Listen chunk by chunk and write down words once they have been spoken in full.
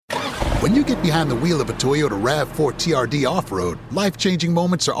When you get behind the wheel of a Toyota RAV4 TRD off-road, life-changing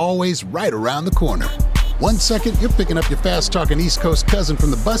moments are always right around the corner. 1 second, you're picking up your fast-talking East Coast cousin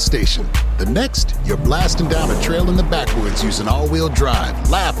from the bus station. The next, you're blasting down a trail in the backwoods using all-wheel drive,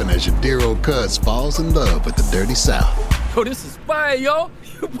 laughing as your dear old cuz falls in love with the dirty South. Yo, this is fire, yo.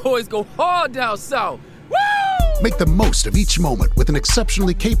 You boys go hard down south. Woo! Make the most of each moment with an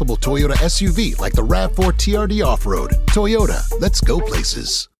exceptionally capable Toyota SUV like the RAV4 TRD Off-Road. Toyota, let's go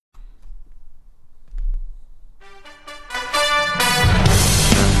places.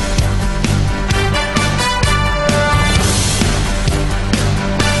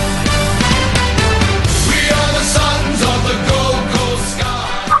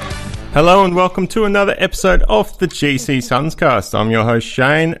 Hello and welcome to another episode of the GC Sunscast. I'm your host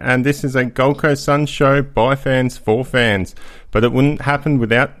Shane, and this is a Gold Coast Suns show by fans for fans. But it wouldn't happen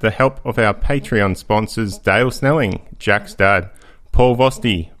without the help of our Patreon sponsors Dale Snelling, Jack's dad, Paul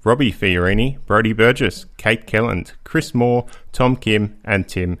Vosti, Robbie Fiorini, Brody Burgess, Kate Kelland, Chris Moore, Tom Kim and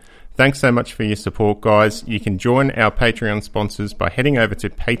Tim. Thanks so much for your support, guys. You can join our Patreon sponsors by heading over to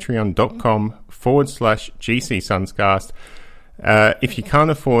patreon.com/GC Sunscast. If you can't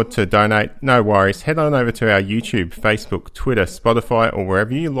afford to donate, no worries. Head on over to our YouTube, Facebook, Twitter, Spotify, or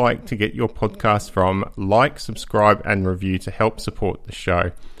wherever you like to get your podcast from. Like, subscribe, and review to help support the show.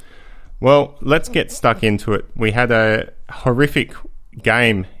 Well, let's get stuck into it. We had a horrific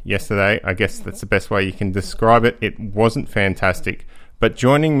game yesterday. I guess that's the best way you can describe it. It wasn't fantastic. But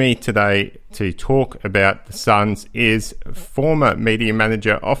joining me today to talk about the Suns is former media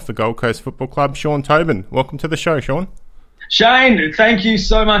manager of the Gold Coast Football Club, Sean Tobin. Welcome to the show, Sean. Shane, thank you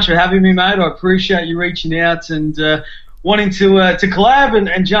so much for having me, mate. I appreciate you reaching out and wanting to collab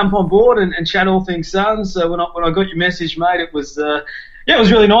and jump on board and chat all things Suns. When I got your message, mate, it was it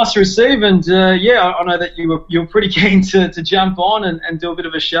was really nice to receive. And I know that you were pretty keen to jump on and do a bit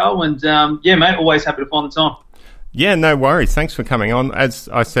of a show. And mate, always happy to find the time. Yeah, no worries. Thanks for coming on. As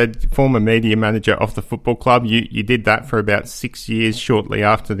I said, former media manager of the football club. You did that for about 6 years shortly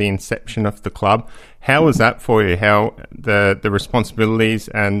after the inception of the club. How was that for you? How the responsibilities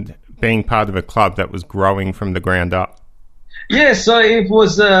and being part of a club that was growing from the ground up? Yeah, so it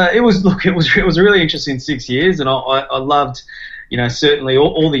was a really interesting 6 years, and I loved, certainly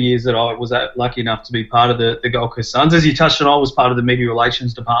all the years that I was lucky enough to be part of the Gold Coast Suns. As you touched on, I was part of the media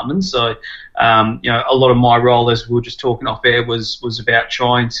relations department. So, a lot of my role, as we were just talking off air, was about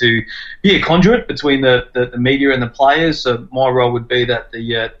trying to be a conduit between the media and the players. So my role would be that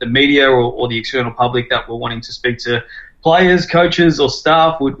the media or the external public that were wanting to speak to players, coaches or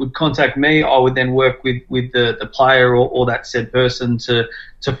staff would contact me. I would then work with the player or that said person to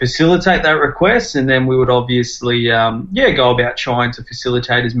facilitate that request, and then we would obviously go about trying to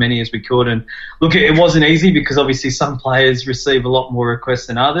facilitate as many as we could. And look, it wasn't easy because obviously some players receive a lot more requests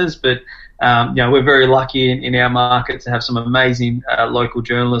than others, but we're very lucky in our market to have some amazing local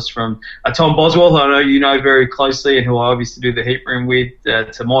journalists from Tom Boswell, who I know you know very closely and who I obviously do the heat room with,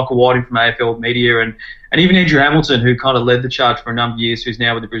 to Michael Whiting from AFL Media, and even Andrew Hamilton, who kind of led the charge for a number of years, who's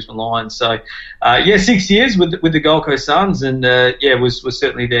now with the Brisbane Lions. So, 6 years with the Gold Coast Suns, and was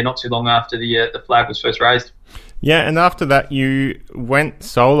certainly there not too long after the flag was first raised. Yeah, and after that you went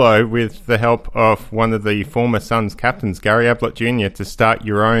solo with the help of one of the former Suns captains, Gary Ablett Jr., to start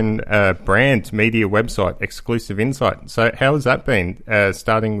your own brand media website, Exclusive Insight. So how has that been,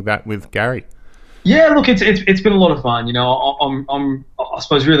 starting that with Gary? Yeah, look, it's been a lot of fun. I'm I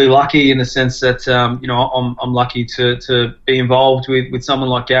suppose really lucky in the sense that I'm lucky to be involved with someone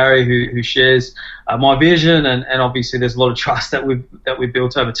like Gary who shares my vision, and obviously there's a lot of trust that we've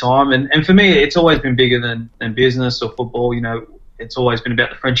built over time. And for me, it's always been bigger than business or football. It's always been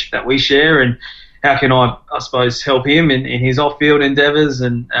about the friendship that we share and how can I suppose, help him in his off-field endeavours.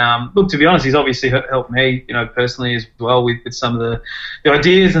 And look, to be honest, he's obviously helped me, personally as well with some of the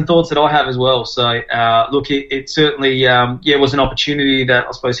ideas and thoughts that I have as well. So, look, it certainly, was an opportunity that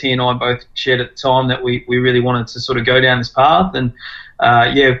I suppose he and I both shared at the time, that we really wanted to sort of go down this path and,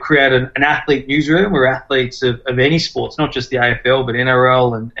 create an athlete newsroom. We're athletes of any sports, not just the AFL, but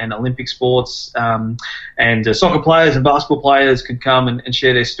NRL and Olympic sports, and soccer players and basketball players could come and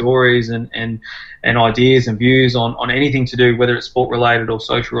share their stories and ideas and views on anything to do, whether it's sport related or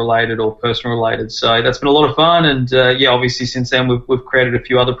social related or personal related. So that's been a lot of fun. And obviously since then we've created a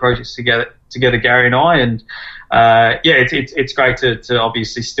few other projects together, Gary and I. And it's great to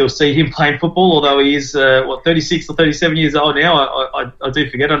obviously still see him playing football, although he is 36 or 37 years old now. I do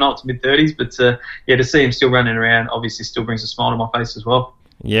forget, I know it's mid-30s, but to see him still running around obviously still brings a smile to my face as well.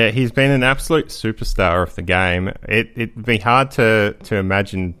 Yeah, he's been an absolute superstar of the game. It'd be hard to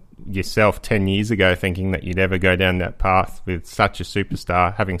imagine yourself 10 years ago thinking that you'd ever go down that path with such a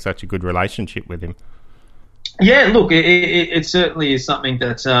superstar, having such a good relationship with him. Yeah, look, it certainly is something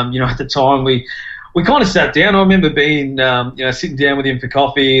that, at the time we kind of sat down. I remember being, sitting down with him for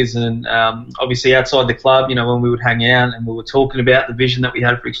coffees and obviously outside the club, when we would hang out and we were talking about the vision that we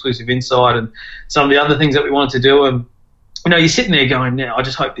had for Exclusive Insight and some of the other things that we wanted to do. And, you're sitting there going, now, I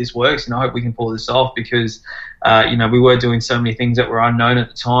just hope this works and I hope we can pull this off because, we were doing so many things that were unknown at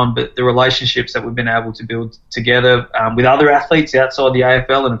the time, but the relationships that we've been able to build together with other athletes outside the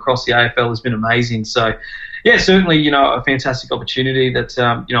AFL and across the AFL has been amazing. So, yeah, certainly, a fantastic opportunity that,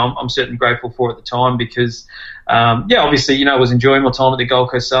 I'm certainly grateful for at the time because, obviously, I was enjoying my time at the Gold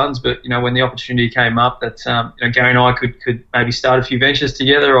Coast Suns, but, when the opportunity came up that, Gary and I could maybe start a few ventures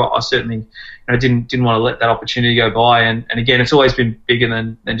together, I certainly, didn't want to let that opportunity go by. And again, it's always been bigger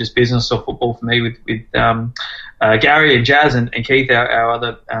than just business or football for me with Gary and Jazz and Keith, our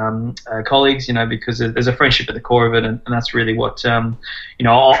other colleagues, because there's a friendship at the core of it, and that's really what I'm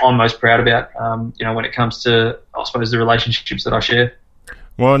most proud about, when it comes to, I suppose, the relationships that I share.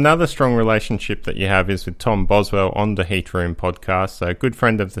 Well, another strong relationship that you have is with Tom Boswell on the Heat Room podcast. So, a good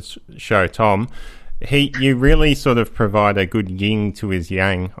friend of the show, Tom. You really sort of provide a good yin to his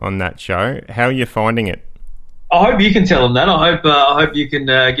yang on that show. How are you finding it? I hope you can tell him that. I hope you can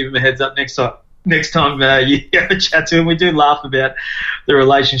give him a heads up next time you have a chat to him. We do laugh about the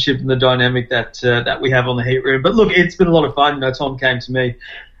relationship and the dynamic that we have on the Heat Room. But look, it's been a lot of fun. Tom came to me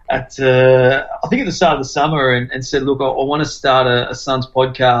at I think at the start of the summer and said, look, I want to start a Suns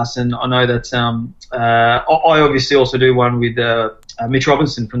podcast, and I know that I obviously also do one with Mitch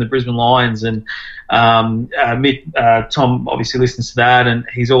Robinson from the Brisbane Lions, and Tom obviously listens to that, and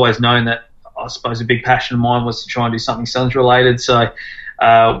he's always known that I suppose a big passion of mine was to try and do something Suns related. So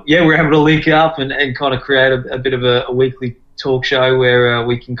we're able to link up and kind of create a bit of a weekly talk show where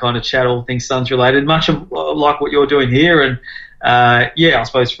we can kind of chat all things Suns related, much of like what you're doing here. And I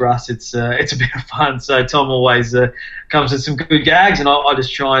suppose for us it's a bit of fun. So Tom always comes with some good gags, and I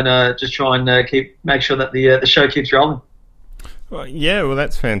just try and make sure that the show keeps rolling. Well,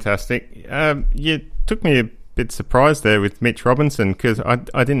 that's fantastic. You took me a bit surprised there with Mitch Robinson because I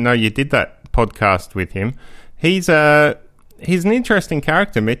didn't know you did that podcast with him. He's an interesting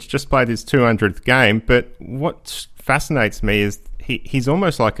character. Mitch just played his 200th game, but what fascinates me is he's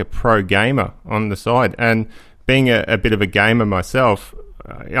almost like a pro gamer on the side. And being a bit of a gamer myself,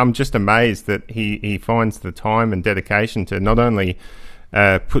 I'm just amazed that he finds the time and dedication to not only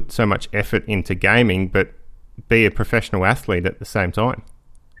put so much effort into gaming, but be a professional athlete at the same time.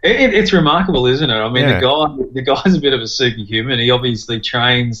 It's remarkable, isn't it? I mean, the guy's a bit of a superhuman. He obviously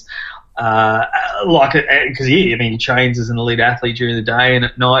trains because he trains as an elite athlete during the day, and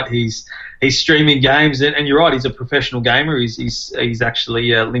at night he's streaming games. And you're right, he's a professional gamer. He's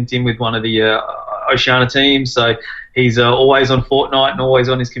actually linked in with one of the Oceania teams, so he's always on Fortnite and always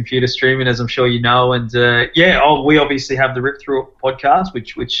on his computer streaming, as I'm sure you know. And we obviously have the Rip Through It podcast,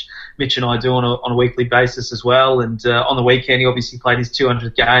 which Mitch and I do on a weekly basis as well. And on the weekend, he obviously played his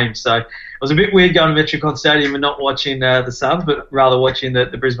 200th game. So it was a bit weird going to Metricon Stadium and not watching the Suns, but rather watching the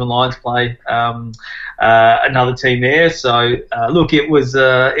Brisbane Lions play another team there. So look, it was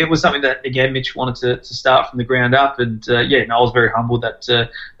something that again Mitch wanted to start from the ground up, and I was very humbled that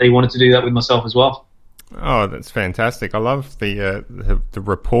he wanted to do that with myself as well. Oh, that's fantastic! I love the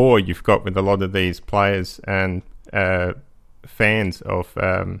rapport you've got with a lot of these players and fans of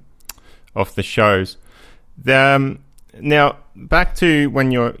the shows. Now, back to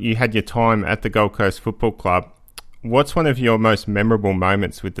when you had your time at the Gold Coast Football Club. What's one of your most memorable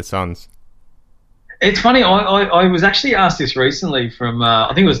moments with the Suns? It's funny. I was actually asked this recently from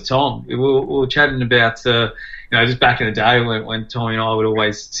I think it was Tom. We were chatting about just back in the day when Tommy and I would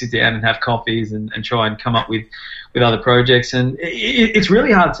always sit down and have coffees and try and come up with other projects. And it's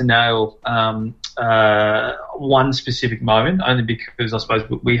really hard to nail one specific moment, only because I suppose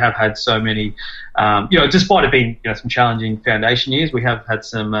we have had so many, despite it being some challenging foundation years, we have had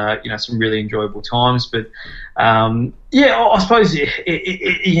some some really enjoyable times. But I suppose it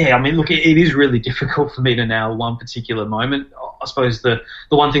is really difficult for me to nail one particular moment. I suppose the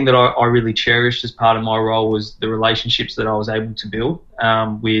one thing that I really cherished as part of my role was the relationships that I was able to build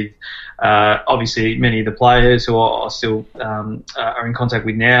with obviously many of the players who I still are in contact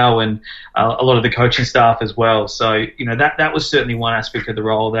with now, and a lot of the coaching staff as well. So that was certainly one aspect of the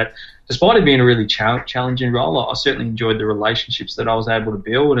role that, despite it being a really challenging role, I certainly enjoyed the relationships that I was able to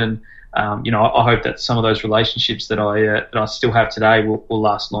build. And I hope that some of those relationships that I still have today will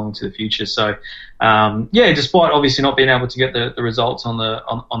last long into the future. So, despite obviously not being able to get the results on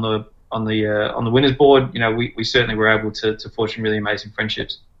the winners board, we certainly were able to forge some really amazing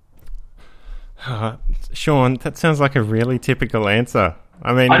friendships. Sean, that sounds like a really typical answer.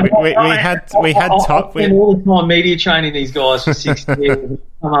 I mean, I we had top. I've spent all the time media training these guys for 6 years.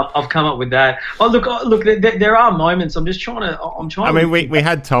 I've come up with that. Look. There are moments. I'm trying. I mean, we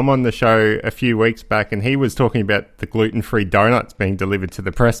had Tom on the show a few weeks back, and he was talking about the gluten-free donuts being delivered to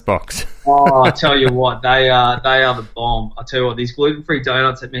the press box. Oh, I tell you what, they are the bomb. I tell you what, these gluten-free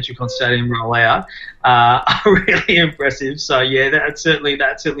donuts at Metricon Stadium roll out are really impressive. So yeah, that's certainly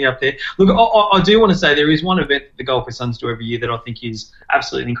up there. Look, I do want to say there is one event that the Gold Coast Suns do every year that I think is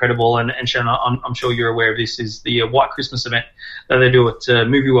absolutely incredible, and Shannon, I'm sure you're aware of this, is the White Christmas event that they do at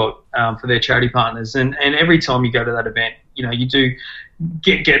Movie World for their charity partners. And every time you go to that event, you know, you do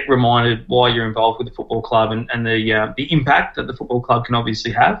get reminded why you're involved with the football club and the impact that the football club can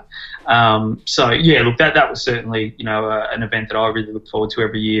obviously have. So yeah, look, that was certainly, you know, an event that I really look forward to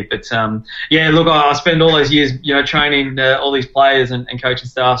every year. But yeah, look, I spend all those years, you know, training all these players and coaching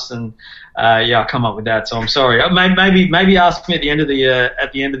staffs, and I come up with that. So I'm sorry. Maybe ask me at the end of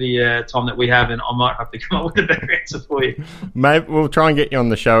the time that we have, and I might have to come up with a better answer for you. Maybe we'll try and get you on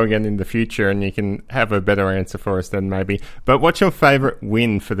the show again in the future, and you can have a better answer for us then, maybe. But what's your favourite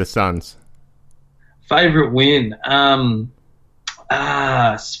win for the Suns? Favourite win?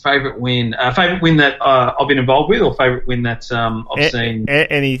 Favourite win that I've been involved with, or favourite win that I've seen?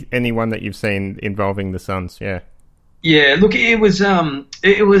 Any one that you've seen involving the Suns? Yeah. Yeah, look, it was.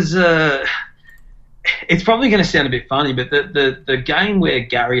 It's probably going to sound a bit funny, but the game where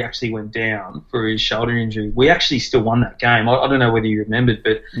Gary actually went down for his shoulder injury, we actually still won that game. I don't know whether you remembered,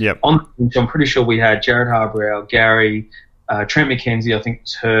 but yep. I'm pretty sure we had Jared Harbrow, Gary, Trent McKenzie, I think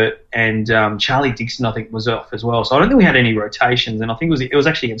was hurt, and Charlie Dixon, I think, was off as well. So I don't think we had any rotations, and I think it was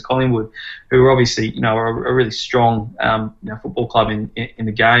actually against Collingwood, who were obviously, you know, a really strong football club in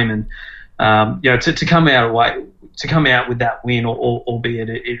the game, and to come out with that win, albeit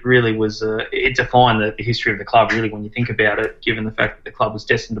it really was, it defined the history of the club, really, when you think about it, given the fact that the club was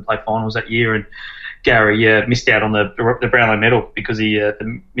destined to play finals that year, and Gary missed out on the Brownlow medal because he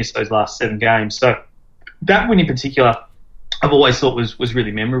missed those last 7 games. So that win in particular, I've always thought was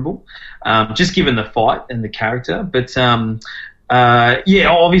really memorable, just given the fight and the character. But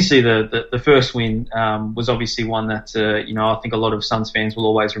obviously the first win was obviously one that I think a lot of Suns fans will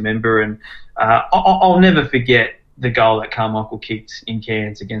always remember, and I'll never forget the goal that Carmichael kicked in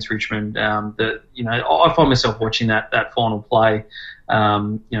Cairns against Richmond. I find myself watching that final play,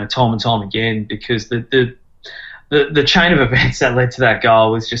 time and time again, because the chain of events that led to that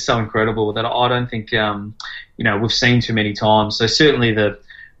goal was just so incredible that I don't think we've seen too many times. So certainly the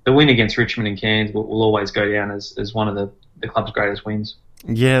win against Richmond and Cairns will always go down as one of the club's greatest wins.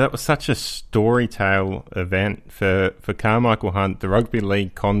 Yeah, that was such a story tale event for Carmichael Hunt, the rugby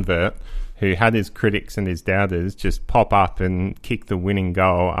league convert, who had his critics and his doubters just pop up and kick the winning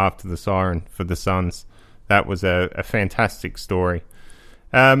goal after the siren for the Suns. That was a fantastic story.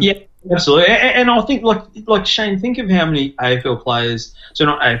 Yeah, absolutely. And I think, like Shane, think of how many AFL players, so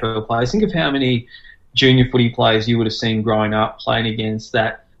not AFL players, think of how many junior footy players you would have seen growing up playing against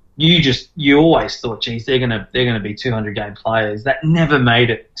that. You always thought, geez, they're gonna be 200 game players that never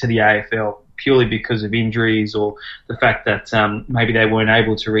made it to the AFL purely because of injuries or the fact that maybe they weren't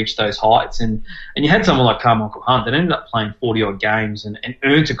able to reach those heights. And you had someone like Carmichael Hunt that ended up playing 40 odd games and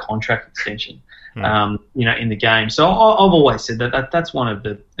earned a contract extension, in the game. So I've always said that's one of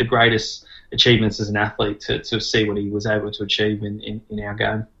the greatest achievements as an athlete to see what he was able to achieve in our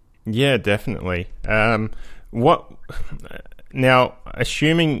game. Yeah, definitely. Now,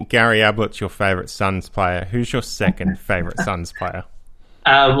 assuming Gary Ablett's your favourite Suns player, who's your second favourite Suns player?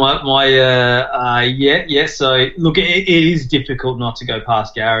 So look, it is difficult not to go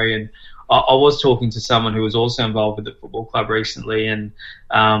past Gary, and I was talking to someone who was also involved with the football club recently, and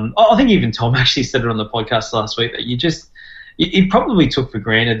I think even Tom actually said it on the podcast last week that you probably took for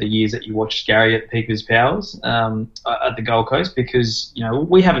granted the years that you watched Gary at the peak of his powers at the Gold Coast, because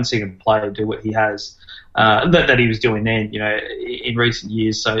we haven't seen him play or do what he has that he was doing then in recent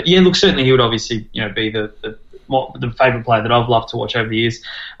years. So yeah, look, certainly he would obviously be the favourite player that I've loved to watch over the years.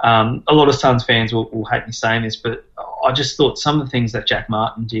 A lot of Suns fans will hate me saying this, but I just thought some of the things that Jack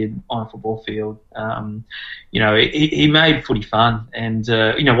Martin did on a football field, he made footy fun, and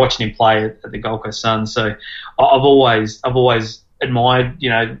watching him play at the Gold Coast Suns. So I've always admired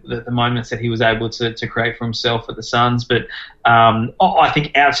the moments that he was able to create for himself at the Suns. But I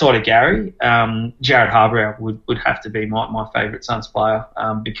think outside of Gary, Jared Harbrow would have to be my favourite Suns player,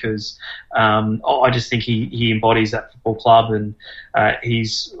 because I just think he embodies that football club, and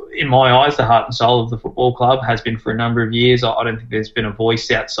he's, in my eyes, the heart and soul of the football club, has been for a number of years. I don't think there's been a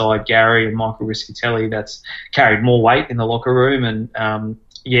voice outside Gary and Michael Riscatelli that's carried more weight in the locker room, and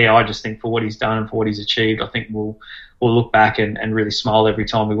I just think for what he's done and for what he's achieved, I think we'll look back and really smile every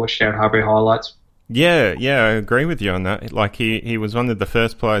time we watch Jared Harbury highlights. Yeah, I agree with you on that. Like he was one of the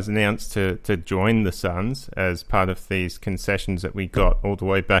first players announced to join the Suns as part of these concessions that we got all the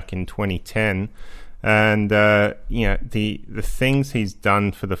way back in 2010. And the things he's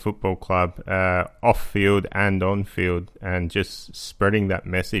done for the football club, off field and on field, and just spreading that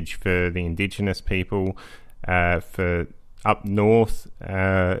message for the Indigenous people, for up north,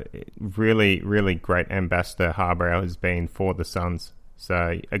 really, really great ambassador Harbour has been for the Suns. So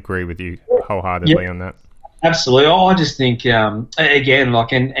I agree with you wholeheartedly on that. Absolutely. I just think, again,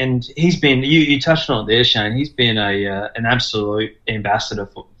 like, and he's been, you touched on it there, Shane, he's been an absolute ambassador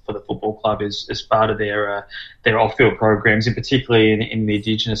for the football club as part of their off-field programs, and particularly in the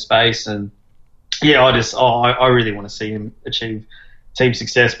Indigenous space. And I really want to see him achieve team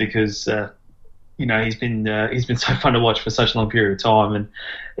success because, he's been so fun to watch for such a long period of time. And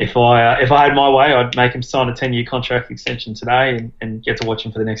if I had my way, I'd make him sign a 10-year contract extension today and get to watch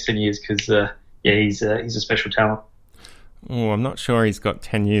him for the next 10 years because, he's a special talent. Oh, I'm not sure he's got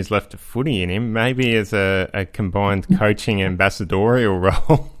 10 years left of footy in him. Maybe as a combined coaching ambassadorial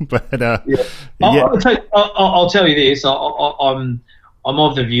role. But I'll tell you this. I'm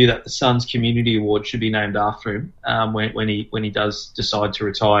of the view that the Suns Community Award should be named after him when he does decide to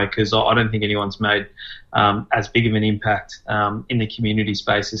retire, because I don't think anyone's made as big of an impact in the community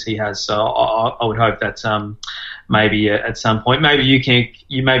space as he has. So I would hope that maybe at some point, maybe you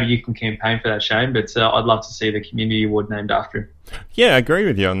can campaign for that, Shane. But I'd love to see the Community Award named after him. Yeah, I agree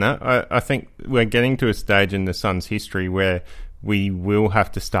with you on that. I think we're getting to a stage in the Suns' history where we will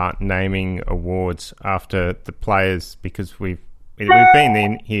have to start naming awards after the players, because we've been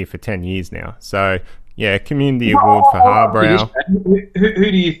in here for 10 years now. So, yeah, Community Award for Harbrow.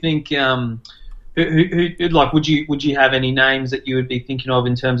 Who do you think, would you have any names that you would be thinking of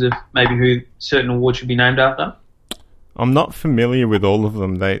in terms of maybe who certain awards should be named after? I'm not familiar with all of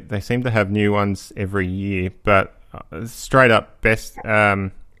them. They seem to have new ones every year, but straight up best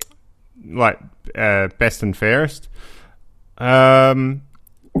and fairest.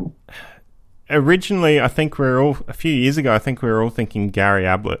 Originally, a few years ago, I think we were all thinking Gary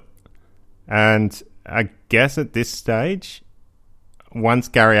Ablett. And I guess at this stage, once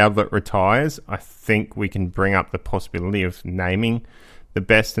Gary Ablett retires, I think we can bring up the possibility of naming the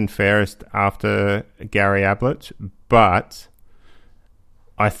best and fairest after Gary Ablett. But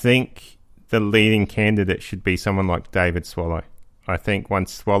I think the leading candidate should be someone like David Swallow. I think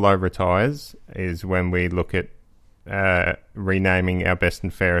once Swallow retires is when we look at renaming our best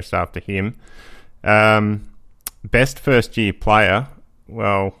and fairest after him. Best first year player,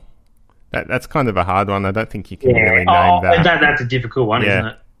 well, that's kind of a hard one. I don't think you can really name that. That's a difficult one, isn't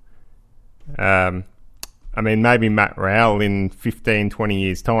it? I mean, maybe Matt Rowell in 15, 20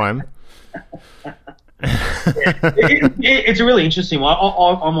 years' time. It's a really interesting one.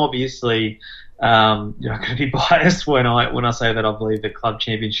 I'm obviously going to be biased when I say that I believe the club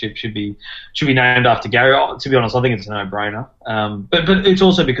championship should be named after Gary. To be honest, I think it's a no-brainer. But it's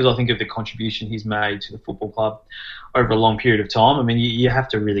also because I think of the contribution he's made to the football club over a long period of time. I mean, you have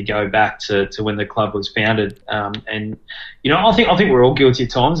to really go back to when the club was founded. And I think we're all guilty at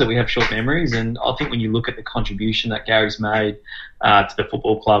times that we have short memories. And I think when you look at the contribution that Gary's made to the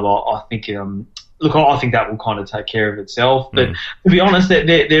football club, I think I think that will kind of take care of itself. But to be honest,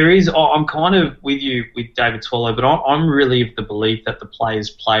 there is. I'm kind of with you with David Swallow, but I'm really of the belief that the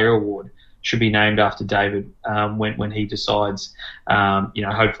Players Player Award should be named after David when he decides,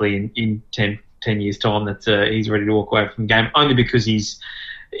 hopefully in 10 years' time that he's ready to walk away from the game. Only because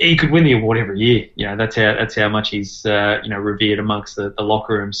he could win the award every year. That's how much he's revered amongst the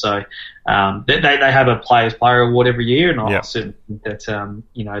locker room. So they have a Players Player Award every year, and I certainly think that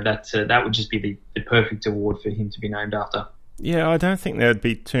that would just be the perfect award for him to be named after. Yeah, I don't think there'd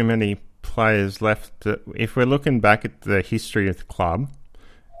be too many players left. If we're looking back at the history of the club,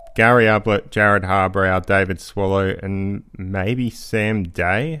 Gary Ablett, Jared Harbour, David Swallow, and maybe Sam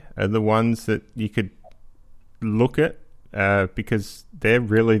Day are the ones that you could look at. Because they're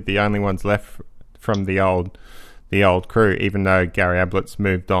really the only ones left from the old crew, even though Gary Ablett's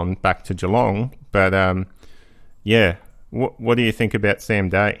moved on back to Geelong. But what do you think about Sam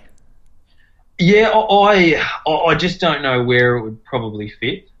Day? Yeah, I just don't know where it would probably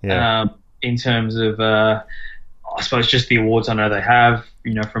fit in terms of I suppose just the awards I know they have,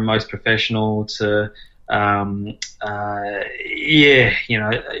 from most professional to again,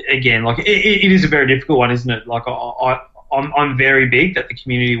 like it is a very difficult one, isn't it? Like I'm very big that the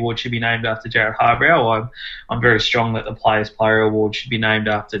Community Award should be named after Jared Harbour. I'm very strong that the Players Player Award should be named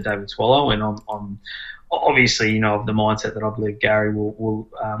after David Swallow, and obviously, of the mindset that I believe Gary will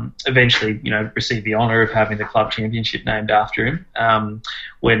eventually, receive the honour of having the club championship named after him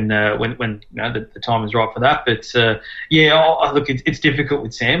when the time is right for that. But look, it's difficult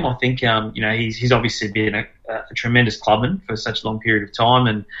with Sam. I think he's obviously been a tremendous clubman for such a long period of time,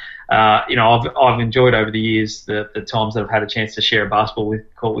 and I've enjoyed over the years the times that I've had a chance to share a basketball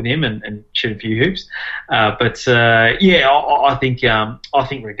court with him and shoot a few hoops. I think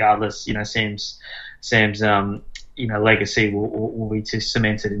regardless, Sam's legacy will be to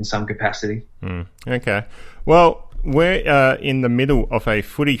cement it in some capacity. Okay. Well, we're in the middle of a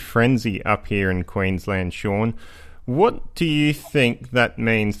footy frenzy up here in Queensland, Sean. What do you think that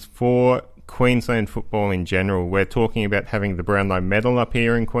means for Queensland football in general? We're talking about having the Brownlow medal up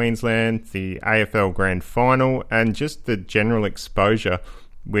here in Queensland, the AFL Grand Final, and just the general exposure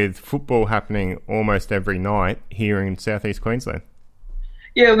with football happening almost every night here in southeast Queensland.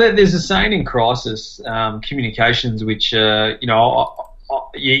 Yeah, there's a saying in crisis communications, which you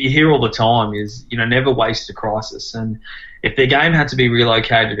hear all the time, is never waste a crisis. And if their game had to be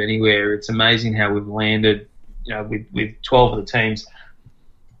relocated anywhere, it's amazing how we've landed, with 12 of the teams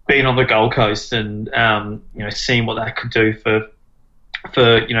being on the Gold Coast and seeing what that could do for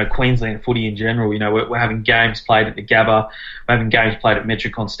Queensland footy in general. We're having games played at the Gabba, we're having games played at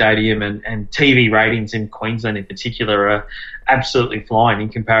Metricon Stadium, and TV ratings in Queensland in particular are absolutely flying in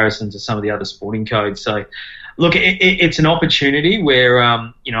comparison to some of the other sporting codes. So, look, it's an opportunity where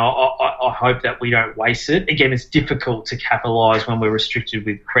I hope that we don't waste it. Again, it's difficult to capitalise when we're restricted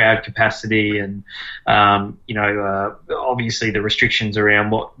with crowd capacity and obviously the restrictions around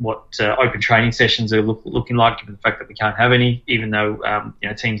what open training sessions are looking like, given the fact that we can't have any, even though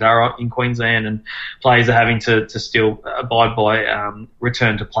teams are in Queensland and players are having to still abide by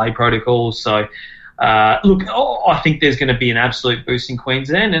return to play protocols. So. Look, I think there's going to be an absolute boost in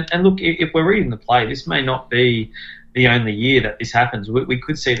Queensland. And look, if we're reading the play, this may not be the only year that this happens. We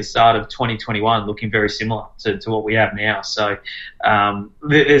could see the start of 2021 looking very similar to what we have now. So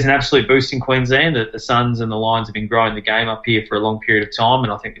there's an absolute boost in Queensland. The Suns and the Lions have been growing the game up here for a long period of time,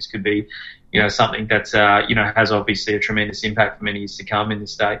 and I think this could be something that has obviously a tremendous impact for many years to come in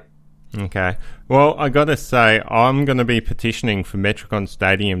this state. Okay. Well, I got to say, I'm going to be petitioning for Metricon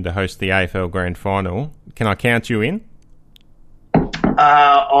Stadium to host the AFL Grand Final. Can I count you in?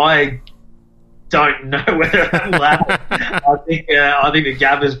 I don't know whether that will happen. I think the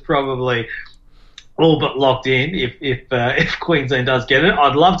Gabba's probably all but locked in if Queensland does get it.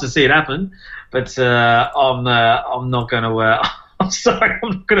 I'd love to see it happen, but I'm not going to. I'm sorry,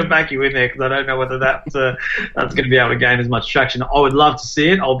 I'm not going to back you in there because I don't know whether that's going to be able to gain as much traction. I would love to see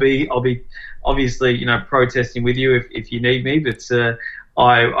it. I'll be obviously protesting with you if you need me, but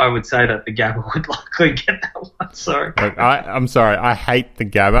I would say that the Gabba would likely get that one. Sorry. Look, I'm sorry. I hate the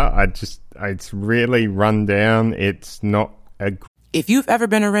Gabba. It's really run down. It's not a. If you've ever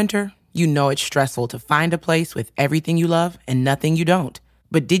been a renter, you know it's stressful to find a place with everything you love and nothing you don't.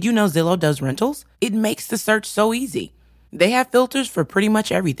 But did you know Zillow does rentals? It makes the search so easy. They have filters for pretty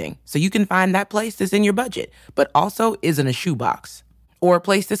much everything, so you can find that place that's in your budget, but also isn't a shoebox. Or a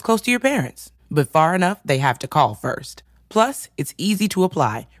place that's close to your parents, but far enough they have to call first. Plus, it's easy to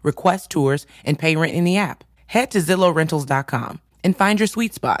apply, request tours, and pay rent in the app. Head to ZillowRentals.com and find your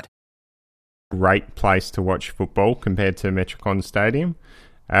sweet spot. Great place to watch football compared to Metricon Stadium.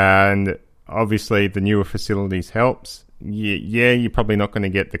 And obviously the newer facilities helps. Yeah, you're probably not going to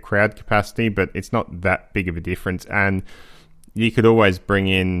get the crowd capacity, but it's not that big of a difference. And you could always bring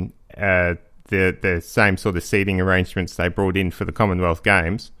in the same sort of seating arrangements they brought in for the Commonwealth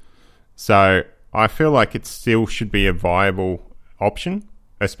Games. So I feel like it still should be a viable option,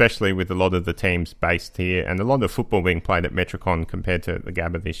 especially with a lot of the teams based here and a lot of football being played at Metricon compared to the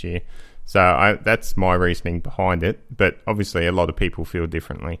Gabba this year. So that's my reasoning behind it. But obviously a lot of people feel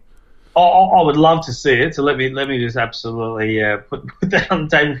differently. I would love to see it. So let me just absolutely put that on the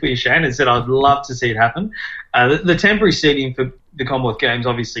table for you, Shane, and said I'd love to see it happen. The temporary seating for the Commonwealth Games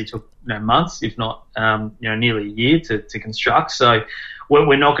obviously took months, if not nearly a year to construct. So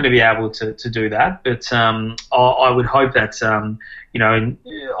we're not going to be able to do that. But I would hope that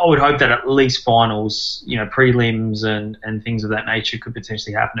I would hope that at least finals, prelims and things of that nature could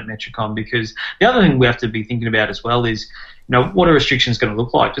potentially happen at Metricon, because the other thing we have to be thinking about as well is, what are restrictions going to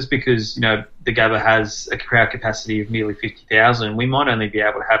look like? Just because, the Gabba has a crowd capacity of nearly 50,000, we might only be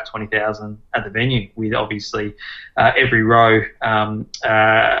able to have 20,000 at the venue, with obviously every row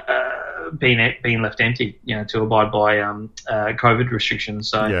being left empty, to abide by COVID restrictions.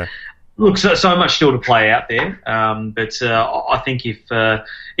 So, Look, so much still to play out there, but I think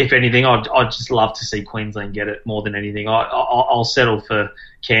if anything, I'd just love to see Queensland get it more than anything. I'll settle for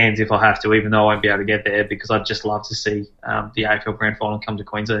Cairns if I have to, even though I won't be able to get there, because I'd just love to see the AFL Grand Final come to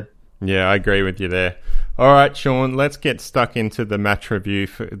Queensland. Yeah, I agree with you there. All right, Sean, let's get stuck into the match review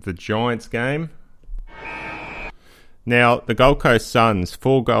for the Giants game. Now, the Gold Coast Suns,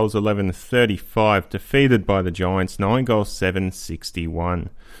 4 goals, 11-35, defeated by the Giants, 9 goals, 7-61.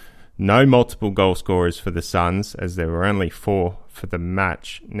 No multiple goal scorers for the Suns, as there were only 4 for the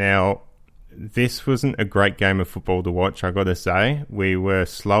match. Now, this wasn't a great game of football to watch, I got to say. We were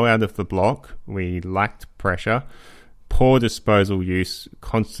slow out of the block. We lacked pressure. Poor disposal use,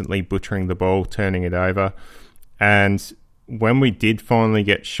 constantly butchering the ball, turning it over. And when we did finally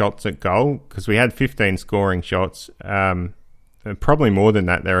get shots at goal, because we had 15 scoring shots, probably more than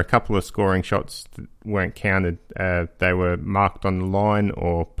that. There are a couple of scoring shots that weren't counted. They were marked on the line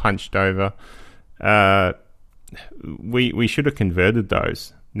or punched over. We should have converted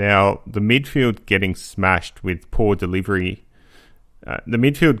those. Now, the midfield getting smashed with poor delivery. The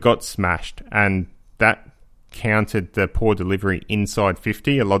midfield got smashed, and that counted the poor delivery inside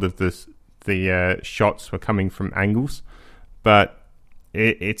 50. A lot of the shots were coming from angles, but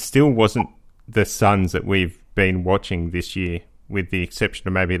it still wasn't the Suns that we've been watching this year, with the exception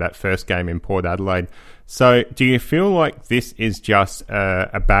of maybe that first game in Port Adelaide. So do you feel like this is just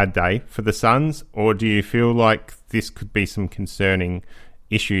a bad day for the Suns, or do you feel like this could be some concerning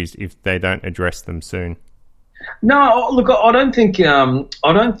issues if they don't address them soon? No, look, I don't think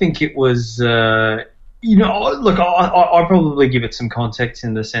it was. Look, I probably give it some context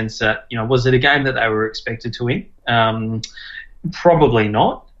in the sense that, was it a game that they were expected to win? Probably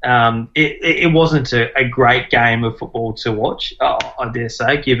not. It wasn't a great game of football to watch, I dare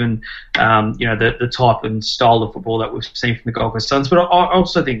say, given the type and style of football that we've seen from the Gold Coast Suns. But I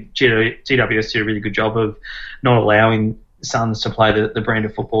also think GWS did a really good job of not allowing Suns to play the brand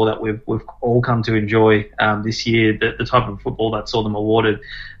of football that we've all come to enjoy this year, the type of football that saw them awarded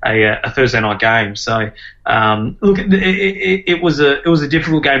a Thursday night game. So look, it was a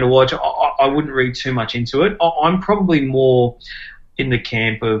difficult game to watch. I wouldn't read too much into it. I'm probably more in the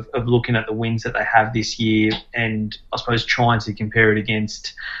camp of looking at the wins that they have this year, and I suppose trying to compare it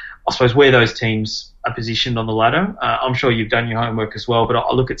against, I suppose, where those teams are positioned on the ladder. I'm sure you've done your homework as well, but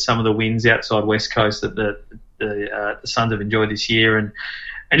I look at some of the wins outside West Coast that the Suns have enjoyed this year, and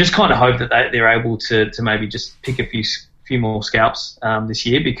just kind of hope that they're able to maybe just pick a few more scalps this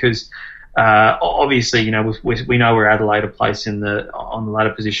year, because obviously, we know where Adelaide are placed on the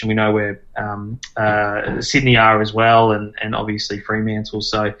ladder position. We know where Sydney are as well, and obviously Fremantle.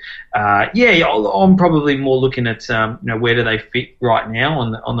 So I'm probably more looking at where do they fit right now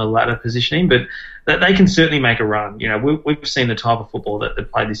on the ladder positioning, but that they can certainly make a run. We've seen the type of football that they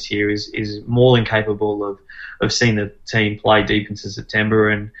play this year is more than capable of seeing the team play deep into September,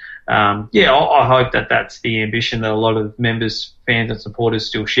 and I hope that that's the ambition that a lot of members, fans, and supporters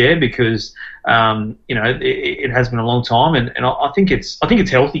still share, because it has been a long time, and I think it's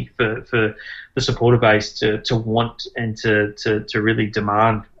healthy for the supporter base to want and to really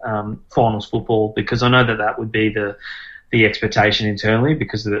demand finals football, because I know that would be the expectation internally,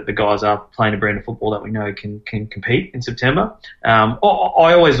 because the guys are playing a brand of football that we know can compete in September. I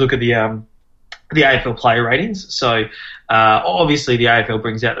always look at the AFL player ratings. So obviously the AFL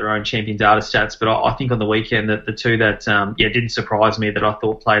brings out their own champion data stats, but I think on the weekend that the two that didn't surprise me, that I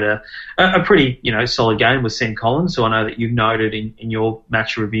thought played a pretty solid game, was Sam Collins. So I know that you've noted in your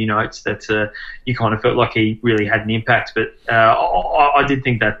match review notes that you kind of felt like he really had an impact, but I did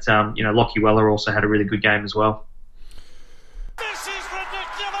think that Lockie Weller also had a really good game as well. This is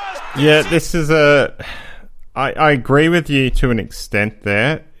ridiculous! Yeah, this is I agree with you to an extent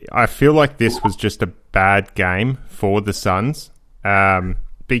there. I feel like this was just a bad game for the Suns,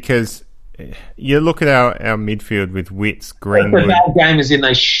 because you look at our midfield with Witts, Greenwood. Bad game as in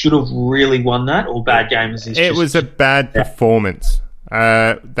they should have really won that, or bad game as in it was a bad performance.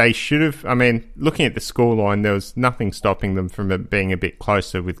 They should have. I mean, looking at the scoreline, there was nothing stopping them from being a bit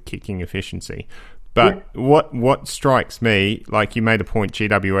closer with kicking efficiency. But what strikes me, like you made a point,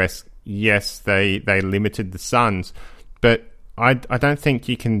 GWS, yes, they limited the Suns, but I don't think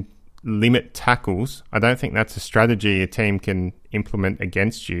you can limit tackles. I don't think that's a strategy a team can implement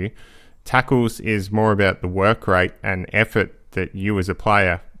against you. Tackles is more about the work rate and effort that you as a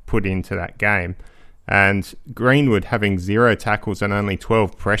player put into that game. And Greenwood having 0 tackles and only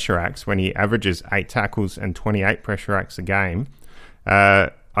 12 pressure acts when he averages 8 tackles and 28 pressure acts a game.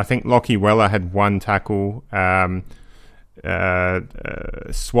 I think Lockie Weller had 1 tackle.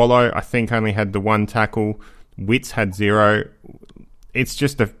 Swallow, I think, only had the 1 tackle. Witts had 0. it's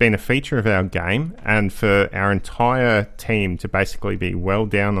just been a feature of our game, and for our entire team to basically be well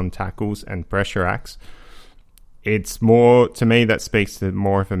down on tackles and pressure acts, it's more, to me, that speaks to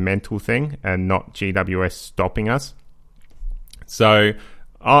more of a mental thing and not GWS stopping us. So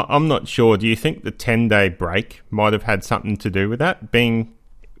I'm not sure. Do you think the 10-day break might have had something to do with that? Being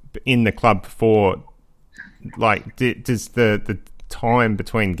in the club for, like, does the time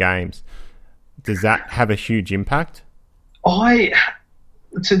between games, does that have a huge impact?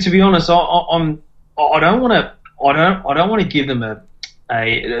 To be honest, I don't want to give them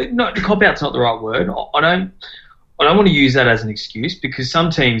no, cop out's not the right word. I don't want to use that as an excuse, because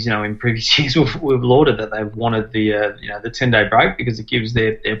some teams, in previous years we've lauded that they've wanted the 10-day break because it gives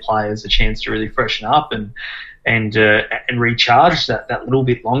their players a chance to really freshen up and recharge that little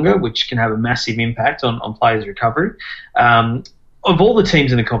bit longer, which can have a massive impact on players' recovery. Of all the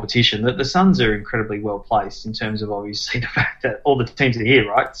teams in the competition, the Suns are incredibly well placed in terms of obviously the fact that all the teams are here,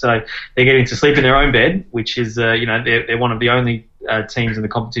 right? So they're getting to sleep in their own bed, which is they're one of the only teams in the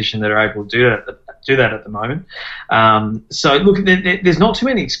competition that are able to do that at the moment. So look, there's not too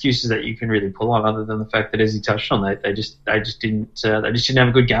many excuses that you can really pull on, other than the fact that, as you touched on, they just didn't have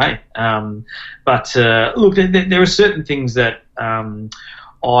a good game. But look, there are certain things that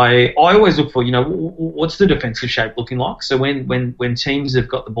I always look for, what's the defensive shape looking like? So when teams have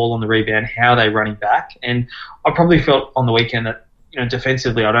got the ball on the rebound, how are they running back? And I probably felt on the weekend that,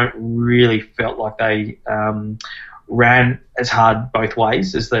 defensively, I don't really felt like they ran as hard both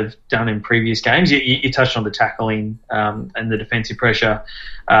ways as they've done in previous games. You touched on the tackling and the defensive pressure.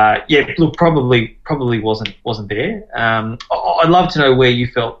 Look, probably wasn't there. I'd love to know where you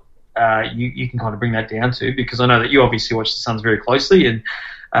felt you can kind of bring that down to, because I know that you obviously watch the Suns very closely, and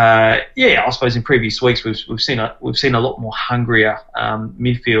I suppose in previous weeks we've seen a lot more hungrier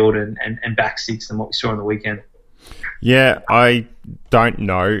midfield and back six than what we saw on the weekend. Yeah, I don't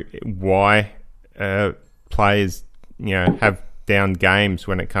know why players have down games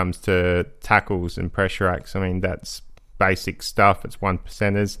when it comes to tackles and pressure acts. I mean, that's basic stuff. It's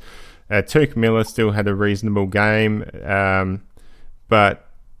 1%ers. Tuke Miller still had a reasonable game, but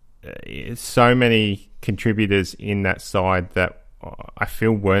so many contributors in that side that I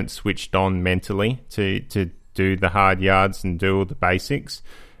feel weren't switched on mentally to do the hard yards and do all the basics.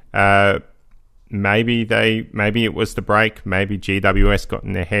 Maybe it was the break. Maybe GWS got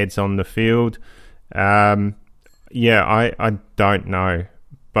in their heads on the field. I don't know.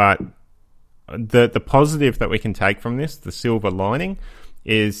 But the positive that we can take from this, the silver lining,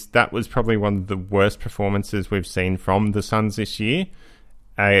 is that was probably one of the worst performances we've seen from the Suns this year.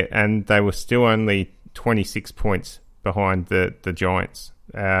 And they were still only 26 points behind the Giants.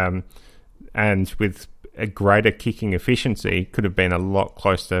 And with a greater kicking efficiency, could have been a lot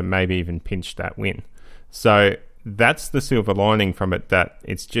closer, maybe even pinched that win. So that's the silver lining from it, that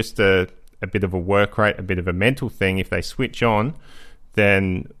it's just a bit of a work rate, a bit of a mental thing. If they switch on,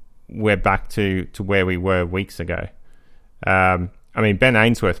 then we're back to where we were weeks ago. Ben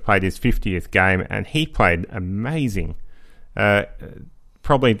Ainsworth played his 50th game, and he played amazing.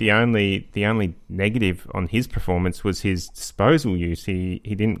 Probably the only negative on his performance was his disposal use. He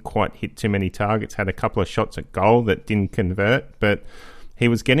didn't quite hit too many targets, had a couple of shots at goal that didn't convert, but he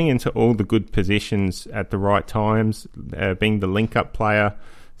was getting into all the good positions at the right times, being the link-up player.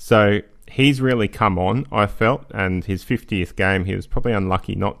 So he's really come on, I felt, and his 50th game, he was probably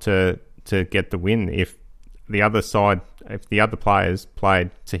unlucky not to get the win. If the other players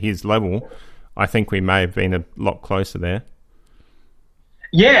played to his level, I think we may have been a lot closer there.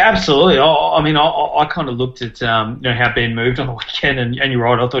 Yeah, absolutely. I kind of looked at how Ben moved on the weekend, and you're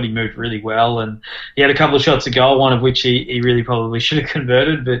right, I thought he moved really well, and he had a couple of shots at goal, one of which he really probably should have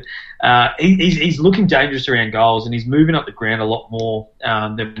converted, but he's looking dangerous around goals, and he's moving up the ground a lot more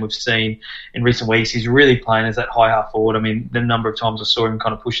than we've seen in recent weeks. He's really playing as that high half forward. I mean, the number of times I saw him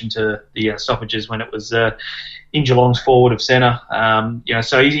kind of push into the stoppages when it was in Geelong's forward of centre.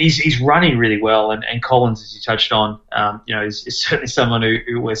 So he's running really well, and Collins, as you touched on, is certainly someone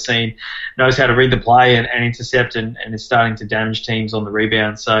who we're seeing knows how to read the play and intercept, and is starting to damage teams on the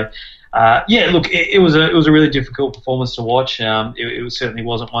rebound. So, it was a really difficult performance to watch. It certainly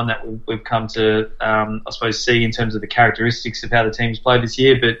wasn't one that we've come to, I suppose, see in terms of the characteristics of how the team's played this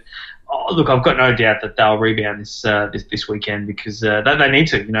year. But look, I've got no doubt that they'll rebound this weekend, because they need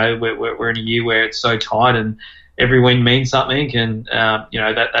to. We're in a year where it's so tight, and every win means something, and that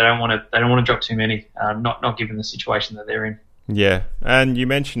they don't want to drop too many, not given the situation that they're in. Yeah, and you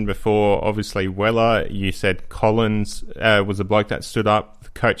mentioned before, obviously, Weller. You said Collins was a bloke that stood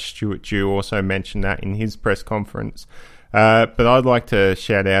up. Coach Stuart Dew also mentioned that in his press conference. But I'd like to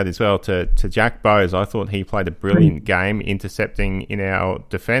shout out as well to Jack Bowes. I thought he played a brilliant game intercepting in our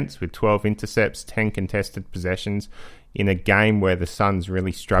defence with 12 intercepts, 10 contested possessions in a game where the Suns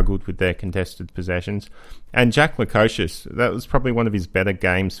really struggled with their contested possessions. And Jack Lukosius, that was probably one of his better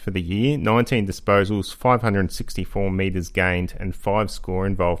games for the year. 19 disposals, 564 metres gained and 5 score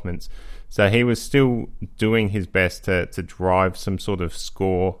involvements. So he was still doing his best to drive some sort of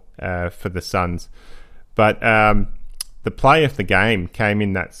score for the Suns. But the play of the game came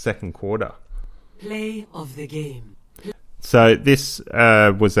in that second quarter. Play of the game. So this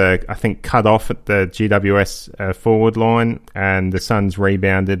was I think, cut off at the GWS forward line, and the Suns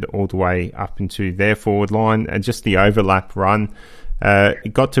rebounded all the way up into their forward line, and just the overlap run.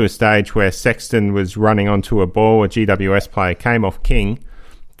 It got to a stage where Sexton was running onto a ball, a GWS player came off King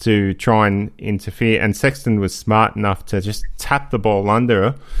to try and interfere, and Sexton was smart enough to just tap the ball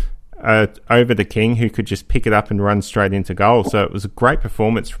under over the King, who could just pick it up and run straight into goal. So it was a great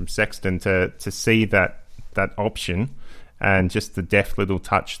performance from Sexton to see that option, and just the deft little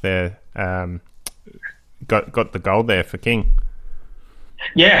touch there got the goal there for King.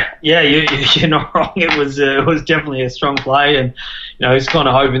 Yeah, you're not wrong. It was definitely a strong play, and he's kind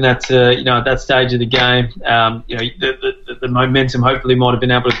of hoping that at that stage of the game, the momentum hopefully might have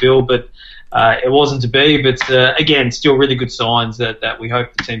been able to build, but it wasn't to be. But again, still really good signs that we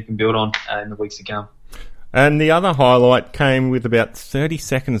hope the team can build on in the weeks to come. And the other highlight came with about 30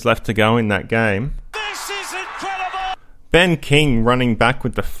 seconds left to go in that game. This is incredible! Ben King running back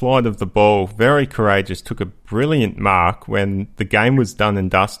with the flight of the ball, very courageous, took a brilliant mark when the game was done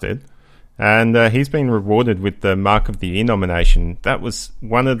and dusted, and he's been rewarded with the Mark of the Year nomination. That was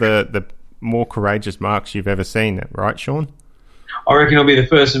one of the more courageous marks you've ever seen, right, Sean? I reckon it'll be the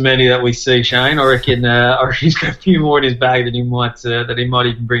first of many that we see, Shane. I reckon he's got a few more in his bag that he might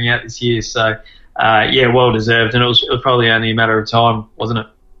even bring out this year. So, well deserved, and it was probably only a matter of time, wasn't it?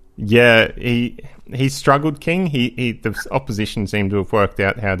 Yeah, he struggled, King. The opposition seemed to have worked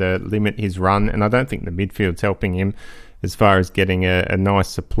out how to limit his run, and I don't think the midfield's helping him as far as getting a nice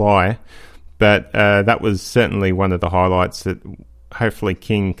supply. But that was certainly one of the highlights that hopefully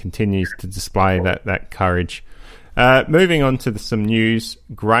King continues to display that courage. Moving on to some news,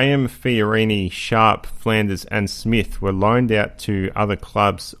 Graham, Fiorini, Sharp, Flanders and Smith were loaned out to other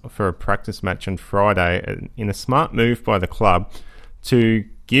clubs for a practice match on Friday in a smart move by the club to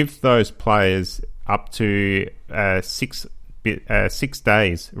give those players up to 6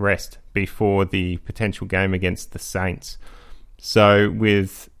 days rest before the potential game against the Saints. So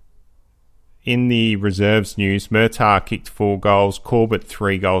in the reserves news, Murtagh kicked 4 goals, Corbett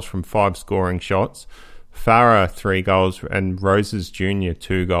 3 goals from 5 scoring shots, Farah 3 goals, and Roses Jr.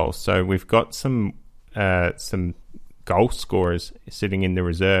 2 goals. So we've got some goal scorers sitting in the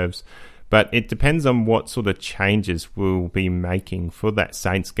reserves, but it depends on what sort of changes we'll be making for that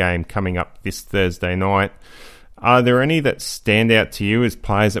Saints game coming up this Thursday night. Are there any that stand out to you as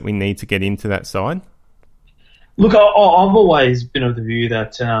players that we need to get into that side? Look, I've always been of the view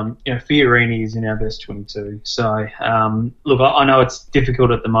that Fiorini is in our best 22. So look, I know it's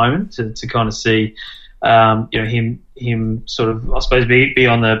difficult at the moment to kind of see him sort of, I suppose, be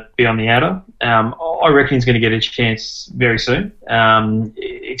on the outer. I reckon he's going to get a chance very soon,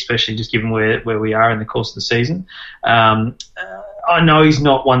 especially just given where we are in the course of the season. I know he's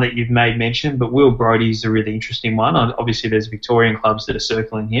not one that you've made mention, but Will Brodie's a really interesting one. Obviously, there's Victorian clubs that are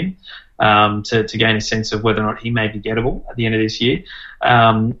circling him to gain a sense of whether or not he may be gettable at the end of this year.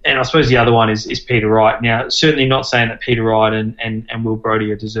 And I suppose the other one is Peter Wright. Now, certainly not saying that Peter Wright and Will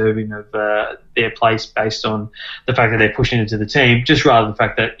Brodie are deserving of their place based on the fact that they're pushing into the team, just rather the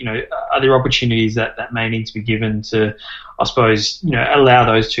fact that, are there opportunities that may need to be given to, I suppose, allow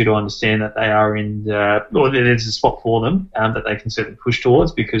those two to understand that they are or there's a spot for them that they can certainly push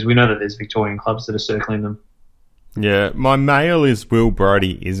towards, because we know that there's Victorian clubs that are circling them. Yeah, my mail is Will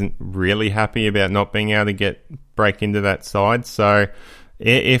Brodie isn't really happy about not being able to break into that side. So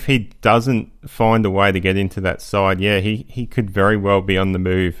if he doesn't find a way to get into that side, he could very well be on the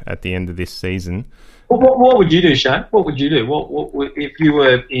move at the end of this season. What would you do, Shane? What would you do? What if you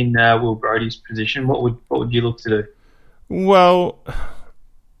were in Will Brodie's position? What would you look to do? Well,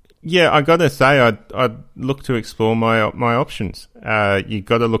 yeah, I got to say, I'd look to explore my options. You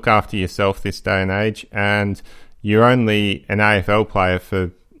got to look after yourself this day and age, and you're only an AFL player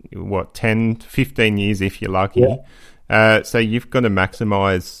for 10, 15 years if you're lucky. Yeah. So you've got to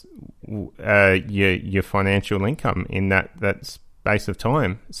maximise your financial income in that space of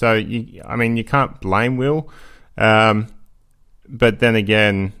time. So you can't blame Will, but then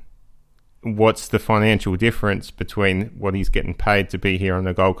again, what's the financial difference between what he's getting paid to be here on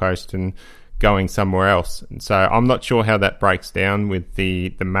the Gold Coast and going somewhere else. And so I'm not sure how that breaks down with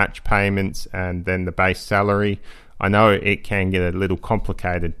the match payments and then the base salary. I know it can get a little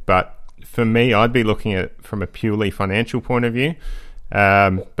complicated, but for me, I'd be looking at it from a purely financial point of view.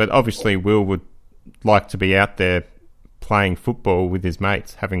 But obviously, Will would like to be out there playing football with his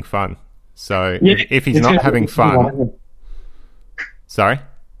mates, having fun. So if he's not having fun... Sorry?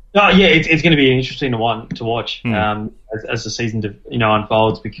 Oh, yeah, it's going to be an interesting one to watch as the season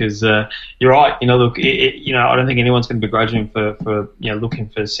unfolds, because you're right. Look, I don't think anyone's going to begrudge him for looking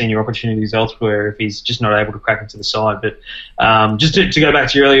for senior opportunities elsewhere if he's just not able to crack into the side. But just to go back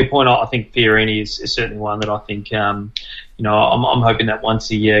to your earlier point, I think Fiorini is certainly one that I think I'm hoping that once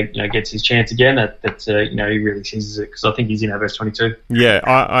he gets his chance again, that he really seizes it, because I think he's in our best 22. Yeah,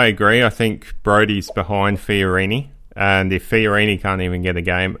 I agree. I think Brodie's behind Fiorini. And if Fiorini can't even get a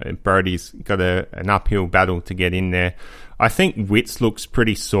game, Brodie's got an uphill battle to get in there. I think Witts looks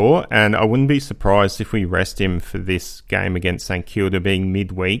pretty sore, and I wouldn't be surprised if we rest him for this game against St Kilda being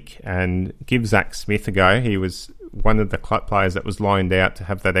midweek and give Zach Smith a go. He was one of the club players that was lined out to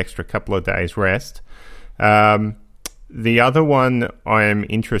have that extra couple of days rest. The other one I am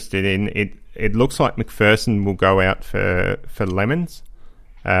interested in, it looks like McPherson will go out for Lemons.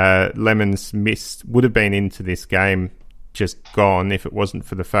 Lemons would have been into this game, just gone if it wasn't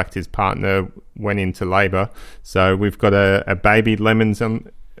for the fact his partner went into labour. So we've got a baby Lemons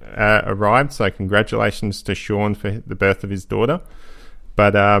arrived, so congratulations to Sean for the birth of his daughter.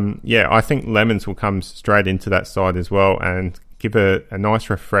 But I think Lemons will come straight into that side as well and give a nice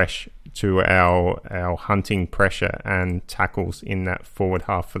refresh to our hunting pressure and tackles in that forward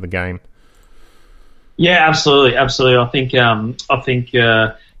half for the game. Yeah, absolutely. I think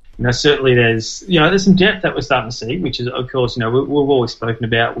certainly there's some depth that we're starting to see, which is, of course, we've always spoken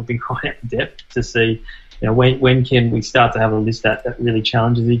about. We've been crying out for depth to see, when can we start to have a list that really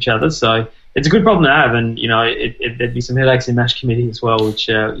challenges each other. So it's a good problem to have, and there'd be some headaches in match committee as well, which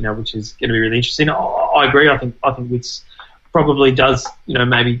is going to be really interesting. I agree. I think Witts probably does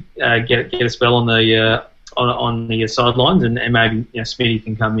maybe get a spell on the sidelines, and maybe Smitty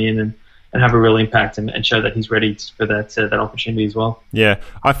can come in and have a real impact and show that he's ready for that opportunity as well. Yeah,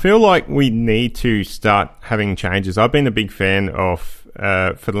 I feel like we need to start having changes. I've been a big fan of,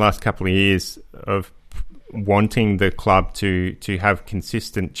 for the last couple of years, of wanting the club to have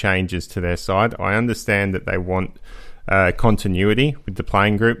consistent changes to their side. I understand that they want continuity with the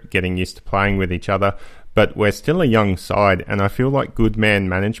playing group, getting used to playing with each other, but we're still a young side, and I feel like good man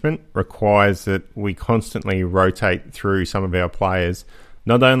management requires that we constantly rotate through some of our players,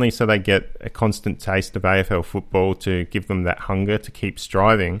 not only so they get a constant taste of AFL football to give them that hunger to keep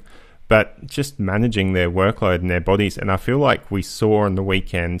striving, but just managing their workload and their bodies. And I feel like we saw on the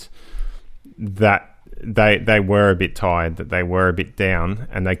weekend that they were a bit tired, that they were a bit down,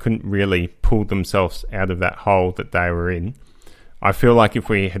 and they couldn't really pull themselves out of that hole that they were in. I feel like if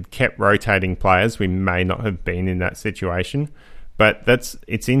we had kept rotating players, we may not have been in that situation. But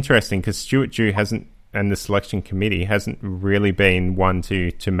it's interesting because Stuart Dew and the selection committee hasn't really been one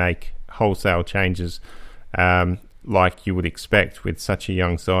to make wholesale changes like you would expect with such a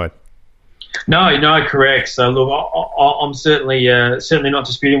young side. No, correct. So look, I'm certainly not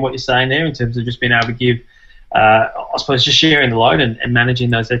disputing what you're saying there in terms of just being able to give, I suppose, just sharing the load and managing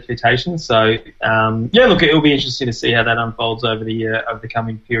those expectations. So look, it'll be interesting to see how that unfolds over the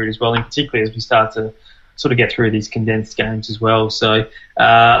coming period as well, and particularly as we start to sort of get through these condensed games as well. So, look,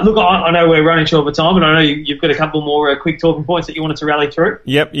 I know we're running short of time, and I know you've got a couple more quick talking points that you wanted to rally through.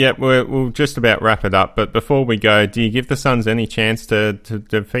 Yep. We'll just about wrap it up. But before we go, do you give the Suns any chance to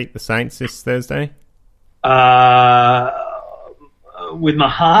defeat the Saints this Thursday? With my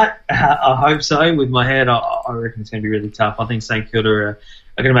heart, I hope so. With my head, I reckon it's going to be really tough. I think St Kilda are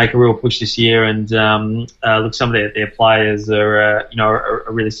going to make a real push this year, and look, some of their players are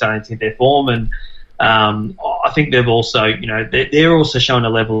really starting to hit their form, and I think they've also, they're also showing a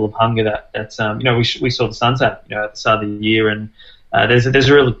level of hunger that we saw the Suns at the start of the year, and there's a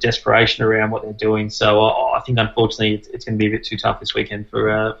real desperation around what they're doing. So I think, unfortunately, it's going to be a bit too tough this weekend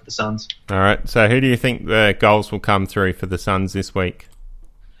for the Suns. All right. So who do you think the goals will come through for the Suns this week?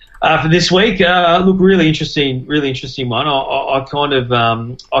 For this week, look, really interesting one. I kind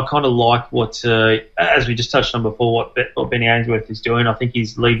of like what, as we just touched on before, what Benny Ainsworth is doing. I think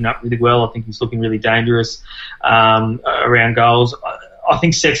he's leading up really well. I think he's looking really dangerous around goals. I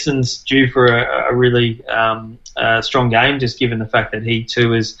think Sexton's due for a really strong game, just given the fact that he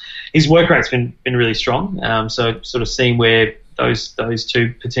too his work rate's been really strong. So sort of seeing where those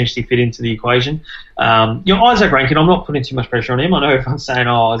two potentially fit into the equation. Isaac Rankine, I'm not putting too much pressure on him. I know everyone's saying,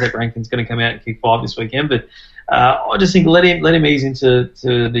 Isaac Rankine's going to come out and kick 5 this weekend, but I just think let him ease into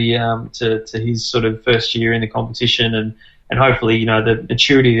his sort of first year in the competition, and hopefully, the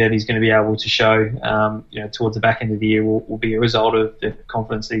maturity that he's going to be able to show, towards the back end of the year will be a result of the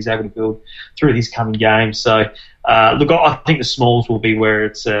confidence that he's able to build through these coming games. So, look, I think the smalls will be where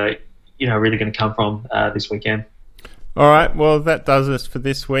it's, really going to come from this weekend. All right, well, that does us for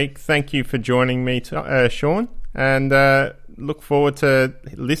this week. Thank you for joining me, Sean, and look forward to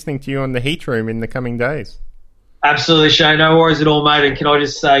listening to you on the Heat Room in the coming days. Absolutely, Shane. No worries at all, mate. And can I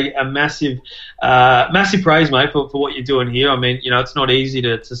just say a massive praise, mate, for what you're doing here. I mean, it's not easy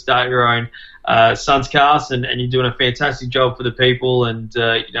to start your own Suns cast, and you're doing a fantastic job for the people. And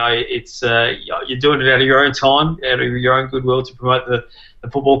it's you're doing it out of your own time, out of your own goodwill to promote the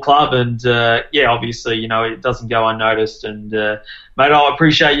football club. And obviously, it doesn't go unnoticed. And mate, I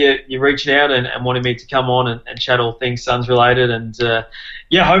appreciate you reaching out and wanting me to come on and chat all things Suns related. And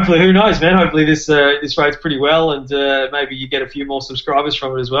hopefully, who knows, man? Hopefully this rates pretty well, and maybe you get a few more subscribers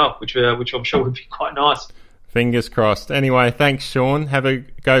from it as well, which I'm sure would be quite nice. Fingers crossed. Anyway, thanks, Sean. Have a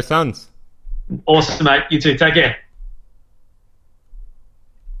go, Suns. Awesome, mate. You too. Take care.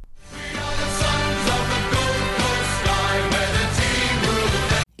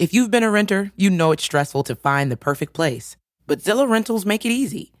 If you've been a renter, you know it's stressful to find the perfect place. But Zillow Rentals make it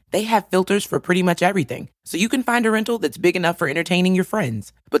easy. They have filters for pretty much everything, so you can find a rental that's big enough for entertaining your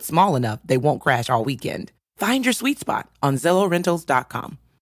friends, but small enough they won't crash all weekend. Find your sweet spot on ZillowRentals.com.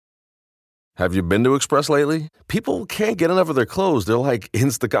 Have you been to Express lately? People can't get enough of their clothes. They're like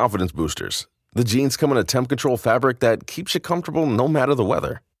instant confidence boosters. The jeans come in a temp control fabric that keeps you comfortable no matter the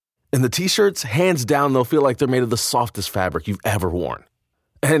weather. And the t-shirts, hands down, they'll feel like they're made of the softest fabric you've ever worn.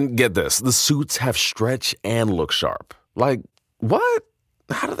 And get this, the suits have stretch and look sharp. Like, what?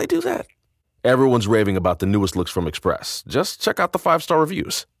 How do they do that? Everyone's raving about the newest looks from Express. Just check out the 5-star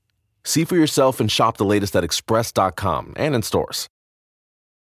reviews. See for yourself and shop the latest at express.com and in stores.